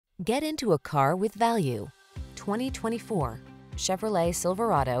Get into a car with value. 2024 Chevrolet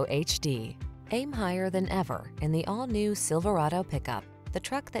Silverado HD. Aim higher than ever in the all-new Silverado pickup, the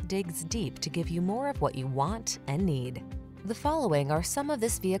truck that digs deep to give you more of what you want and need. The following are some of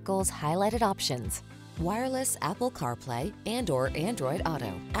this vehicle's highlighted options: wireless Apple CarPlay and/or Android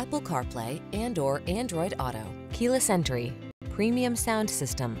Auto, Apple CarPlay and/or Android Auto, keyless entry, premium sound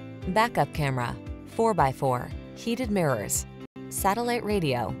system, backup camera, 4x4, heated mirrors, satellite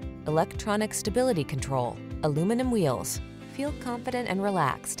radio, electronic stability control, aluminum wheels. Feel confident and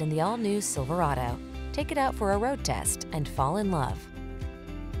relaxed in the all-new Silverado. Take it out for a road test and fall in love.